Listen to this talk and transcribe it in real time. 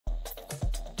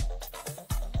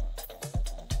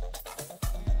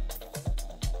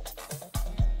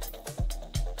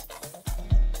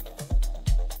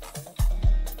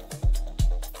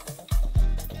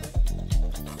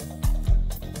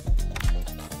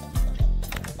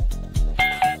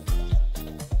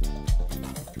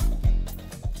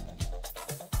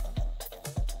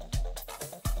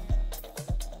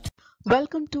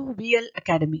Welcome to VL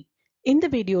Academy. இந்த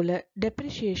வீடியோல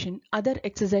depreciation other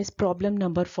exercise problem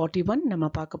number 41 நம்ம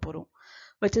பார்க்க போறோம்,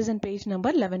 which is in page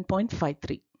number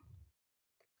 11.53.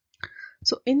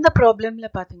 So இந்த problemல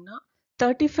பாத்தீங்கன்னா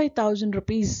 35,000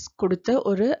 rupees கொடுத்த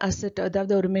ஒரு asset,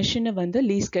 அதாவது ஒரு மெஷினை வந்து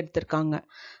லீஸ்க்கு எடுத்திருக்காங்க.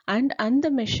 அண்ட்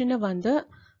அந்த மெஷினை வந்து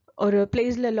ஒரு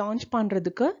பிளேஸ்ல லான்ச்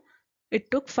பண்றதுக்கு it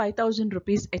took 5,000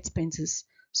 rupees expenses.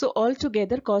 So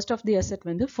altogether cost of the asset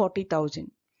வந்து 40,000.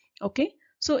 Okay.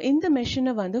 So இந்த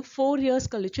மெஷினை வந்து 4 years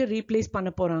கழிச்சு ரீப்ளேஸ் பண்ண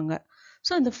போறாங்க.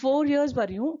 ஸோ அந்த 4 years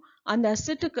வரையும் அந்த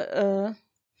அசெட்டுக்கு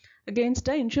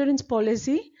அகேன்ஸ்டா இன்சூரன்ஸ்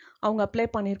பாலிசி அவங்க அப்ளை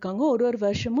பண்ணியிருக்காங்க. ஒரு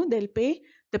வருஷமும் they'll pay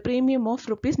the premium of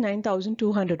rupees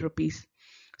 9,200 rupees.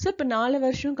 So இப்போ 4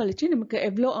 வருஷம் கழிச்சு நமக்கு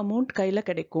எவ்வளோ அமௌண்ட் கையில்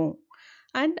கிடைக்கும்.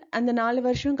 அண்ட் அந்த 4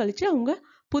 வருஷம் கழிச்சு அவங்க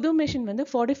புது மெஷின் வந்து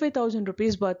 45,000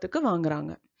 rupees பர்த்துக்கு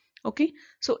வாங்குறாங்க. ஓகே.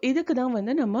 ஸோ இதுக்கு தான்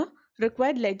வந்து நம்ம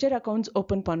required ledger accounts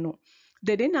ஓப்பன் பண்ணோம்.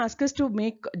 They didn't ask us to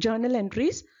make journal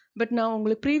entries, but நான்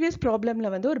உங்களுக்கு previous problemல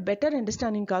வந்து ஒரு better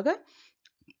understandingகாக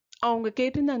அவங்க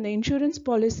கேட்டிருந்த அந்த இன்சூரன்ஸ்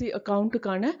பாலிசி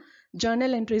அக்கௌண்ட்டுக்கான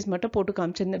journal entries மட்டும் போட்டு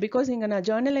காமிச்சிருந்தேன். பிகாஸ் இங்கே நான்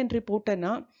journal entry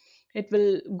போட்டேன்னா it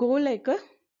will go like a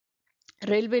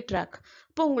railway track.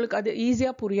 இப்போ உங்களுக்கு அது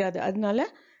ஈஸியாக புரியாது. அதனால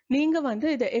நீங்கள் வந்து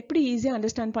இதை எப்படி ஈஸியாக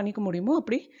அண்டர்ஸ்டாண்ட் பண்ணிக்க முடியுமோ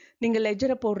அப்படி நீங்கள்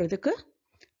லெஜரை போடுறதுக்கு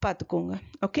பார்த்துக்கோங்க.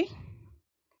 ஓகே.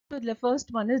 இதில்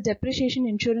ஃபர்ஸ்ட் வந்து டெப்ரிசியேஷன்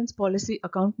இன்சூரன்ஸ் பாலிசி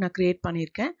அக்கௌண்ட் நான் கிரியேட்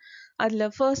பண்ணியிருக்கேன். அதில்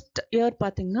ஃபர்ஸ்ட் இயர்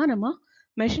பார்த்தீங்கன்னா நம்ம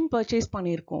மெஷின் பர்ச்சேஸ்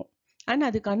பண்ணியிருக்கோம் அண்ட்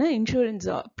அதுக்கான இன்சூரன்ஸ்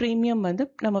ப்ரீமியம் வந்து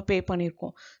நம்ம பே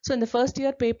பண்ணியிருக்கோம். ஸோ இந்த ஃபர்ஸ்ட்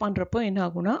இயர் பே பண்ணுறப்போ என்ன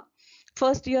ஆகும்னா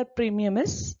first year premium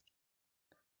is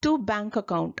to bank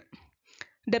account.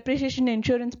 Depreciation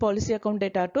insurance policy account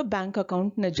data to bank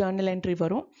account Journal entry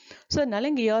வரும். ஸோ அதனால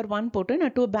இங்கே இயர் 1 போட்டு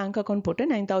நான் டு பேங்க் அக்கௌண்ட் போட்டு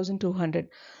 9,200.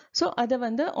 ஸோ அதை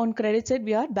வந்து on credit side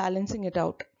we are balancing it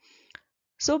out.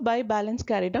 So by balance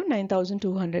carry down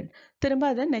 9,200. திரும்ப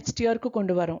அதை நெக்ஸ்ட் இயர்க்கு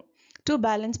கொண்டு வரோம். To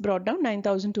balance broad down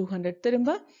 9,200.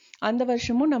 திரும்ப அந்த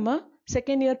வருஷமும் நம்ம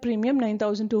செகண்ட் இயர் ப்ரீமியம்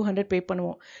 9,200 பே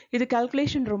பண்ணுவோம். இது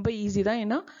கால்குலேஷன் ரொம்ப ஈஸி தான்.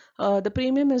 ஏன்னா த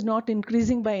premium is not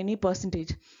increasing by any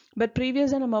percentage. But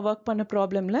ப்ரீவியஸாக நம்ம ஒர்க் பண்ண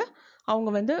ப்ராப்ளமில் அவங்க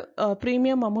வந்து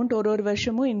ப்ரீமியம் அமௌண்ட் ஒரு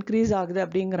வருஷமும் இன்க்ரீஸ் ஆகுது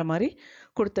அப்படிங்கிற மாதிரி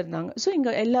கொடுத்துருந்தாங்க. ஸோ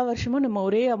இங்கே எல்லா வருஷமும் நம்ம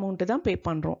ஒரே அமௌண்ட்டு தான் பே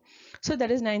பண்ணுறோம். So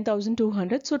that is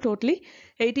 9,200. So totally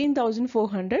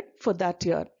 18,400 for that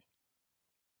year.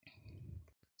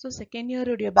 So second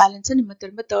இயருடைய பேலன்ஸை நம்ம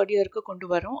திரும்ப தேர்ட் இயருக்கு கொண்டு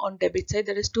வரோம். On debit side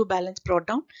that is 2 balance broad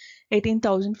down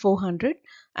 18,400.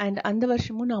 And அந்த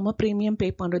வருஷமும் நாம ப்ரீமியம் பே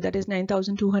பண்ணுறோம். That is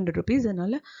 9,200 rupees.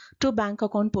 அதனால டு பேங்க்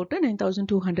அக்கௌண்ட் போட்டு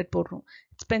 9,200 போடுறோம்.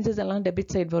 எக்ஸ்பென்சஸ் எல்லாம்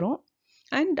டெபிட் சைட் வரும்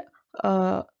அண்ட்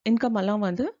இன்கம் எல்லாம்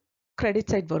வந்து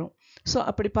கிரெடிட் சைட் வரும். ஸோ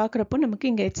அப்படி பார்க்குறப்போ நமக்கு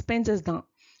இங்கே எக்ஸ்பென்சஸ் தான்.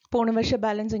 போன வருஷம்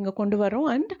பேலன்ஸ் இங்கே கொண்டு வரோம்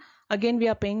and again we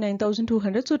are paying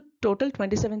 9,200. So total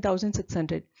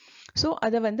 27,600. So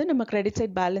அதை வந்து நம்ம கிரெடிட்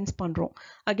சைட் பேலன்ஸ் பண்ணுறோம்.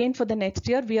 Again for the next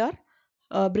year we are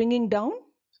bringing down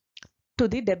to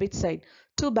the debit side.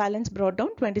 To balance brought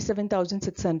down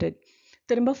 27,600.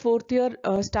 திரும்ப ஃபோர்த் இயர்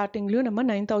ஸ்டார்டிங்லேயும் நம்ம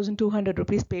 9,200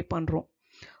 rupees பே பண்ணுறோம்.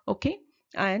 Okay.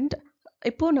 And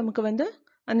இப்போது நமக்கு வந்து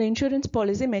அந்த இன்சூரன்ஸ்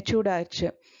பாலிசி மெச்சூர்ட் ஆயிடுச்சு.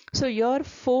 ஸோ இயர்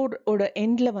 4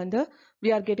 எண்டில் வந்து we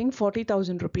are getting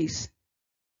 40,000 rupees.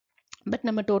 But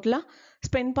நம்ம டோட்டலாக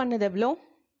ஸ்பெண்ட் பண்ணது எவ்வளோ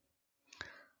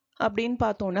அப்படின்னு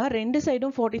பார்த்தோம்னா ரெண்டு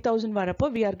சைடும் 40,000 வரப்போ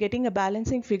we are getting a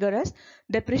balancing figure as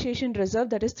depreciation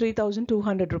reserve that is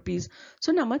 3,200 rupees. So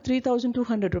நம்ம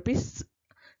 3,200 rupees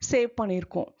சேவ்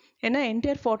பண்ணியிருக்கோம். ஏன்னா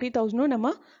என்டையர் 40,000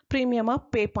 நம்ம ப்ரீமியமாக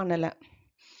பே பண்ணலை.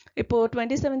 இப்போது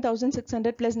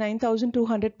 27,600 ப்ளஸ்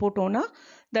 9,200 போட்டோன்னா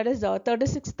தட் இஸ்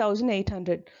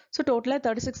 36,800. ஸோ டோட்டலாக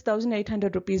 36,800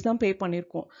 rupees தான் பே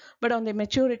பண்ணியிருக்கோம். But on the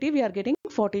maturity we are getting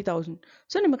 40,000.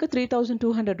 So நமக்கு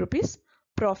 3,200 rupees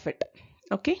ப்ராஃபிட்.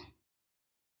 ஓகே.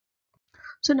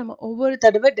 ஸோ நம்ம ஒவ்வொரு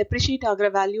தடவை டெப்ரிஷியேட் ஆகிற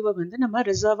வேல்யூவை வந்து நம்ம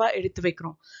ரிசர்வாக எடுத்து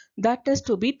வைக்கிறோம். That is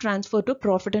to be transfer to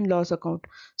profit and loss account.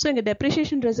 So இங்கே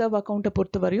டெப்ரிஷியேஷன் ரிசர்வ் அக்கௌண்ட்டை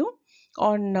பொறுத்த வரையும்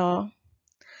ஆன்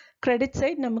கிரெடிட்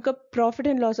சைட் நமக்கு ப்ராஃபிட்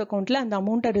அண்ட் லாஸ் அக்கௌண்ட்டில் அந்த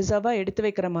அமௌண்ட்டை ரிசர்வாக எடுத்து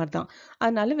வைக்கிற மாதிரி தான்.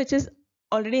 அதனால which is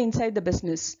already inside the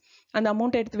business. அந்த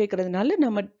அமௌண்ட் எடுத்து வைக்கிறதுனால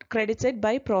நம்ம credit side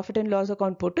by profit and loss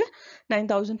account போட்டு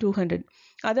 9,200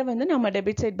 அதை வந்து நம்ம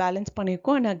டெபிட் சைட் பேலன்ஸ்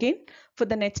பண்ணியிருக்கோம். And again for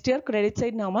the next year credit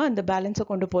side நாம அந்த பேலன்ஸை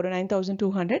கொண்டு போகிறோம்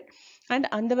 9,200. அண்ட்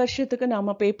அந்த வருஷத்துக்கு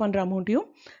நாம பே பண்ணுற அமௌண்ட்டையும்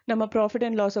நம்ம ப்ராஃபிட்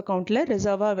அண்ட் லாஸ் அக்கௌண்ட்டில்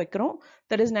ரிசர்வாக வைக்கிறோம்.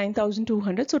 That is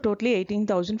 9,200. So totally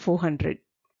 18,400.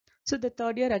 So the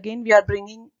third year again we are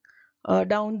bringing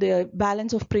down the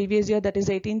balance of previous year that is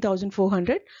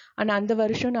 18,400. and அந்த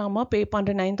வருஷம் நாம பே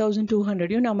பண்ற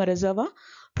 9,200 நாம ரிசர்வா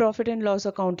profit and loss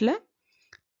accountல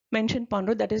மென்ஷன்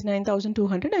பண்றோம். that is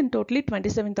 9,200 and totally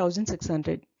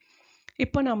 27,600.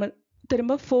 இப்போ நாம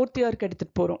திரும்ப fourth yearக்கு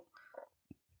எடுத்துட்டு போறோம்.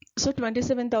 so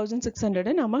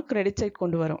 27,600 நாம credit side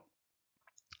கொண்டு வரோம்.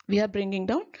 we are bringing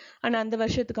down, and அந்த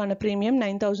வருஷத்துக்கான premium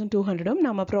 9200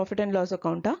 நம்ம profit and loss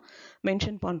account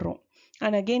mention பண்றோம்.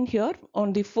 And again here on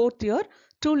the fourth year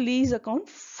to lease account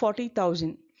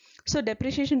 40,000. So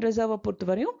depreciation reserve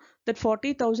பொறுத்தவரையும் that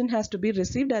 40,000 has to be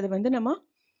received. அது வந்து நம்ம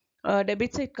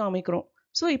debit side காமிக்கிறோம்.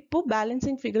 So இப்போ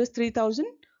balancing figure is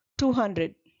 3,200.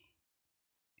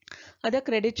 அதை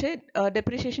credit side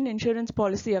depreciation insurance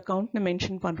policy account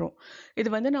mention பண்ணுறோம். இது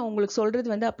வந்து நான் உங்களுக்கு சொல்கிறது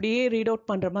வந்து அப்படியே ரீட் அவுட்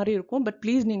பண்ணுற மாதிரி இருக்கும். பட்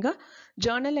ப்ளீஸ் நீங்கள்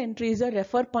ஜேர்னல் என்ட்ரிஸை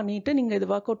ரெஃபர் பண்ணிவிட்டு நீங்கள் இது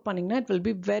ஒர்க் அவுட் பண்ணிங்கன்னா it will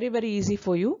be very very easy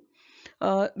for you.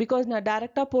 Because நான்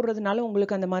டேரெக்டாக போடுறதுனால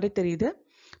உங்களுக்கு அந்த மாதிரி தெரியுது.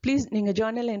 ப்ளீஸ் நீங்கள்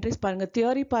ஜேர்னல் என்ட்ரிஸ் பாருங்கள்.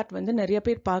 தியரி பார்ட் வந்து நிறைய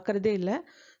பேர் பார்க்குறதே இல்லை.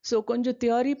 ஸோ கொஞ்சம்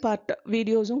தியரி பார்ட்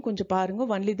வீடியோஸும் கொஞ்சம் பாருங்கள்.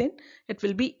 Only then it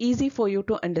will be easy for you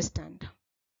to understand.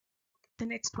 The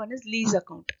next one is lease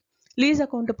account. Lease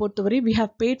account பொறுத்தவரை we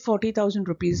have paid 40,000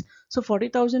 rupees. So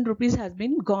 40,000 rupees has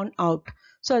been gone out.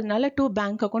 So அதனால to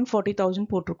bank account 40,000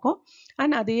 போட்டிருக்கோம்.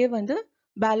 And அதையே வந்து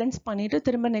balance பண்ணிட்டு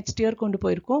திரும்ப next year கொண்டு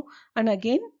போயிருக்கோம். And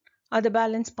again அதை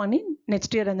பேலன்ஸ் பண்ணி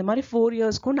நெக்ஸ்ட் இயர் அந்த மாதிரி 4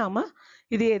 இயர்ஸ்க்கும் நாம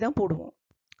இதையே தான் போடுவோம்.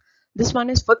 This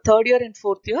one is for third year and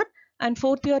fourth year. And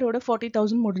fourth year ஓட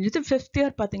 40,000 முடிஞ்சிது. fifth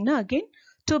year பார்த்தீங்கன்னா again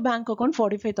to bank account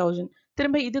 45,000.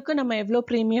 திரும்ப இதுக்கு நம்ம எவ்வளோ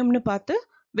ப்ரீமியம்னு பார்த்து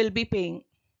will be paying.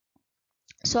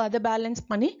 ஸோ அதை பேலன்ஸ்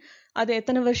பண்ணி அதை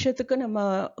எத்தனை வருஷத்துக்கு நம்ம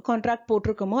கான்ட்ராக்ட்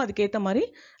போட்டிருக்கோமோ அதுக்கேற்ற மாதிரி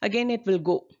again it will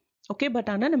go. Okay, but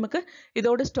ஆனால் நமக்கு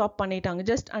இதோட ஸ்டாப் பண்ணிட்டாங்க.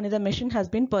 Just another machine has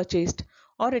been purchased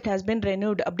or it has been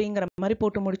renewed அப்படிங்கிற மாதிரி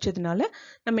போட்டு முடிச்சதுனால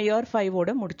நம்ம இயர்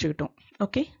 5ஓட முடிச்சுக்கிட்டோம்.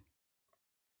 ஓகே,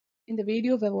 இந்த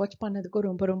வீடியோவை வாட்ச் பண்ணதுக்கு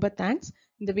ரொம்ப ரொம்ப தேங்க்ஸ்.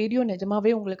 இந்த வீடியோ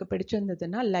நிஜமாவே உங்களுக்கு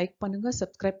பிடிச்சிருந்ததுன்னா லைக் பண்ணுங்க,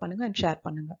 சப்ஸ்கிரைப் பண்ணுங்க அண்ட் ஷேர்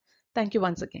பண்ணுங்க. Thank you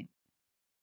once again.